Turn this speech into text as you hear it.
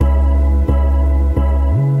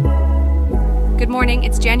morning,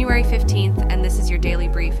 it's January 15th, and this is your daily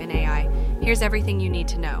brief in AI. Here's everything you need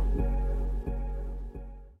to know.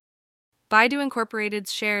 Baidu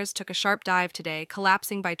Incorporated's shares took a sharp dive today,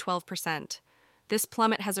 collapsing by 12%. This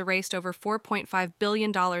plummet has erased over $4.5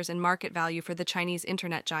 billion in market value for the Chinese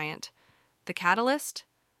internet giant. The catalyst?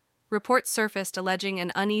 Reports surfaced alleging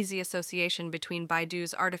an uneasy association between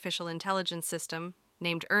Baidu's artificial intelligence system,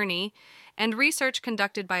 named ERNIE, and research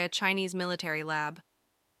conducted by a Chinese military lab.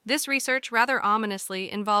 This research, rather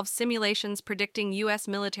ominously, involves simulations predicting U.S.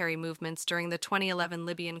 military movements during the 2011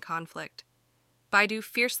 Libyan conflict. Baidu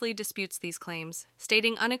fiercely disputes these claims,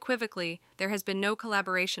 stating unequivocally there has been no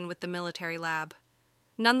collaboration with the military lab.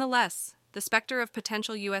 Nonetheless, the specter of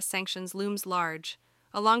potential U.S. sanctions looms large,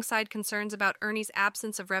 alongside concerns about ERNIE's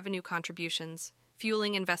absence of revenue contributions,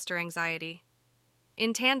 fueling investor anxiety.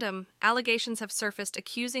 In tandem, allegations have surfaced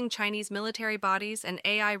accusing Chinese military bodies and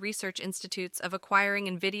AI research institutes of acquiring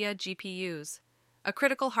NVIDIA GPUs, a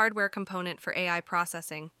critical hardware component for AI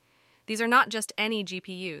processing. These are not just any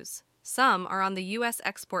GPUs. Some are on the U.S.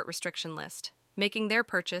 export restriction list, making their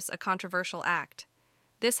purchase a controversial act.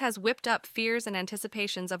 This has whipped up fears and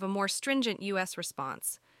anticipations of a more stringent U.S.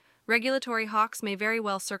 response. Regulatory hawks may very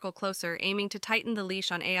well circle closer, aiming to tighten the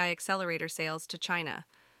leash on AI accelerator sales to China.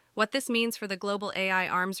 What this means for the global AI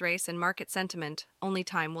arms race and market sentiment, only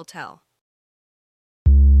time will tell.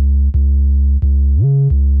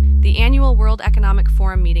 The annual World Economic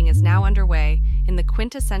Forum meeting is now underway in the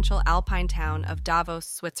quintessential alpine town of Davos,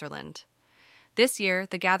 Switzerland. This year,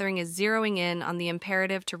 the gathering is zeroing in on the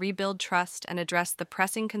imperative to rebuild trust and address the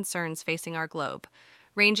pressing concerns facing our globe,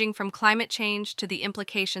 ranging from climate change to the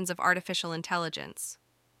implications of artificial intelligence.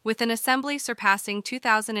 With an assembly surpassing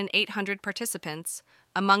 2,800 participants,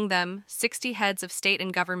 among them 60 heads of state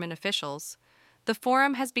and government officials, the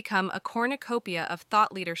forum has become a cornucopia of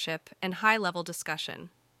thought leadership and high-level discussion.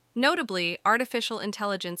 Notably, artificial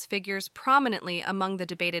intelligence figures prominently among the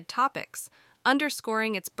debated topics,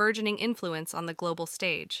 underscoring its burgeoning influence on the global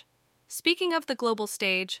stage. Speaking of the global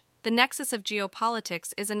stage, the nexus of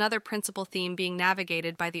geopolitics is another principal theme being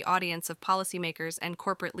navigated by the audience of policymakers and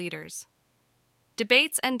corporate leaders.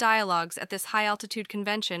 Debates and dialogues at this high-altitude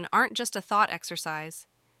convention aren't just a thought exercise.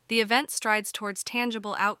 The event strides towards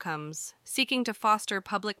tangible outcomes, seeking to foster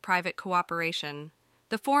public-private cooperation.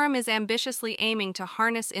 The forum is ambitiously aiming to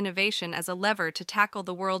harness innovation as a lever to tackle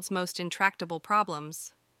the world's most intractable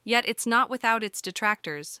problems. Yet it's not without its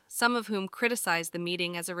detractors, some of whom criticize the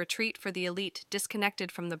meeting as a retreat for the elite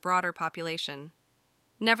disconnected from the broader population.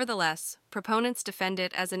 Nevertheless, proponents defend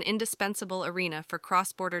it as an indispensable arena for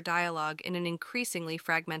cross-border dialogue in an increasingly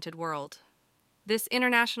fragmented world. This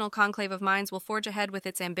international conclave of minds will forge ahead with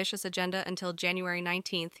its ambitious agenda until January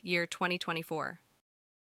 19th, year 2024.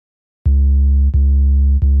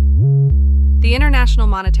 The International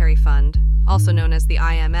Monetary Fund, also known as the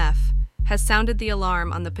IMF, has sounded the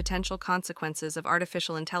alarm on the potential consequences of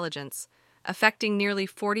artificial intelligence, affecting nearly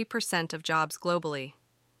 40% of jobs globally.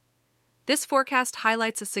 This forecast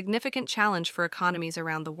highlights a significant challenge for economies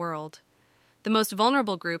around the world. The most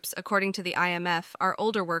vulnerable groups, according to the IMF, are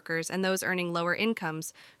older workers and those earning lower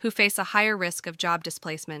incomes who face a higher risk of job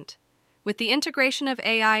displacement. With the integration of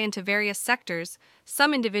AI into various sectors,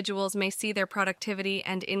 some individuals may see their productivity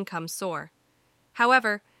and income soar.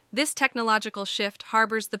 However, this technological shift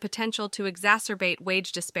harbors the potential to exacerbate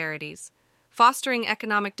wage disparities, fostering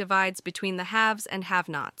economic divides between the haves and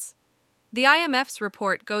have-nots. The IMF's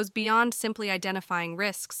report goes beyond simply identifying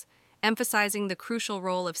risks, emphasizing the crucial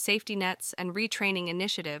role of safety nets and retraining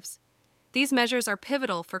initiatives. These measures are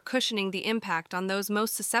pivotal for cushioning the impact on those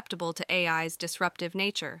most susceptible to AI's disruptive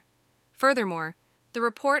nature. Furthermore, the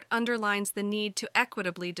report underlines the need to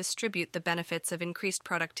equitably distribute the benefits of increased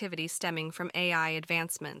productivity stemming from AI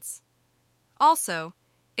advancements. Also,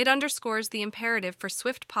 it underscores the imperative for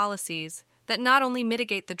swift policies that not only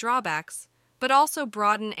mitigate the drawbacks, but also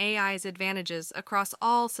broaden AI's advantages across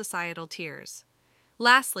all societal tiers.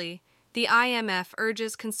 Lastly, the IMF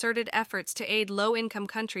urges concerted efforts to aid low-income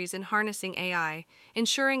countries in harnessing AI,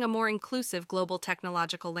 ensuring a more inclusive global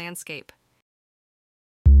technological landscape.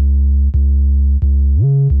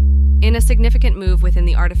 In a significant move within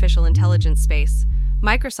the artificial intelligence space,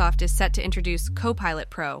 Microsoft is set to introduce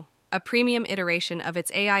Copilot Pro, a premium iteration of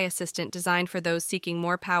its AI assistant designed for those seeking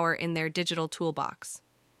more power in their digital toolbox.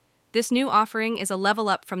 This new offering is a level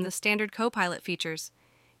up from the standard Copilot features,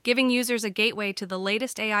 giving users a gateway to the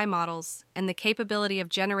latest AI models and the capability of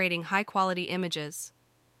generating high-quality images.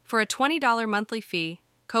 For a $20 monthly fee,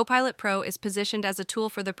 Copilot Pro is positioned as a tool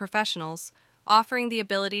for the professionals, offering the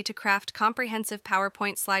ability to craft comprehensive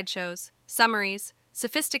PowerPoint slideshows, summaries,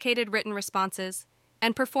 sophisticated written responses,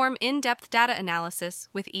 and perform in-depth data analysis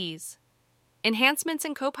with ease. Enhancements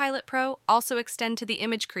in Copilot Pro also extend to the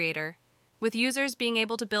image creator, with users being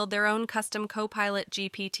able to build their own custom Copilot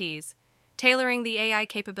GPTs, tailoring the AI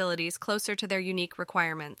capabilities closer to their unique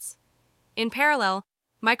requirements. In parallel,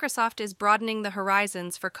 Microsoft is broadening the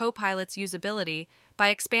horizons for Copilot's usability by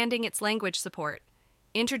expanding its language support,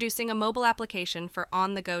 introducing a mobile application for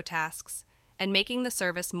on-the-go tasks, and making the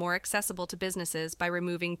service more accessible to businesses by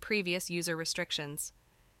removing previous user restrictions.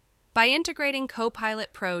 By integrating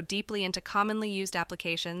Copilot Pro deeply into commonly used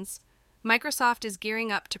applications, Microsoft is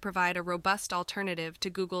gearing up to provide a robust alternative to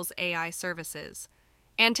Google's AI services.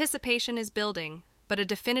 Anticipation is building, but a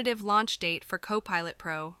definitive launch date for Copilot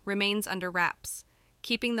Pro remains under wraps,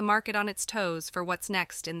 keeping the market on its toes for what's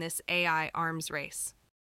next in this AI arms race.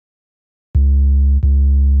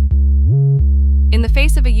 In the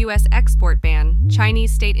face of a U.S. export ban,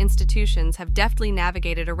 Chinese state institutions have deftly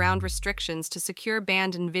navigated around restrictions to secure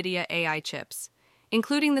banned NVIDIA AI chips,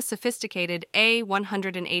 including the sophisticated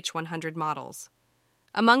A100 and H100 models.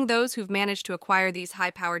 Among those who've managed to acquire these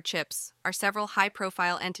high-powered chips are several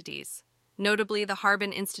high-profile entities, notably the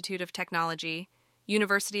Harbin Institute of Technology,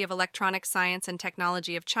 University of Electronic Science and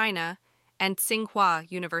Technology of China, and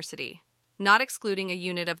Tsinghua University, not excluding a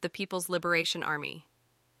unit of the People's Liberation Army.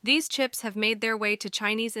 These chips have made their way to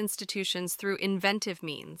Chinese institutions through inventive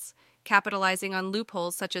means, capitalizing on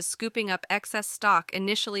loopholes such as scooping up excess stock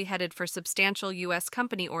initially headed for substantial U.S.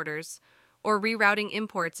 company orders, or rerouting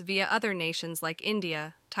imports via other nations like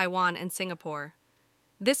India, Taiwan, and Singapore.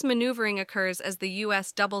 This maneuvering occurs as the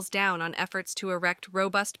U.S. doubles down on efforts to erect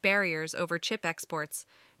robust barriers over chip exports,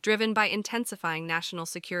 driven by intensifying national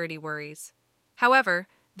security worries. However,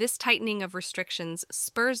 this tightening of restrictions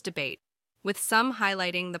spurs debate, with some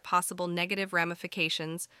highlighting the possible negative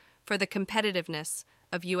ramifications for the competitiveness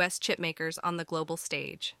of U.S. chipmakers on the global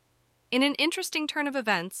stage. In an interesting turn of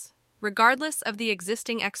events, regardless of the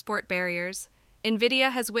existing export barriers,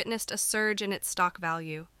 NVIDIA has witnessed a surge in its stock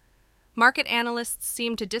value. Market analysts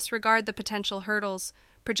seem to disregard the potential hurdles,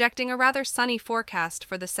 projecting a rather sunny forecast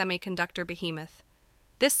for the semiconductor behemoth.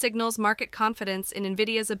 This signals market confidence in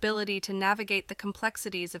NVIDIA's ability to navigate the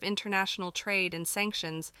complexities of international trade and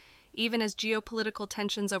sanctions, even as geopolitical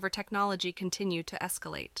tensions over technology continue to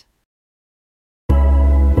escalate.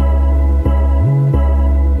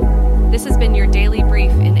 This has been your daily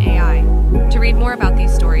brief in AI. To read more about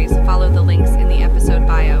these stories, follow the links in the episode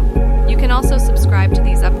bio. You can also subscribe to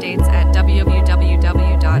these updates at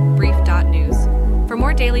www.brief.news. For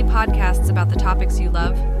more daily podcasts about the topics you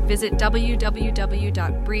love, visit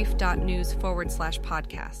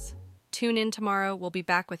www.brief.news/podcasts. Tune in tomorrow. We'll be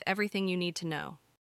back with everything you need to know.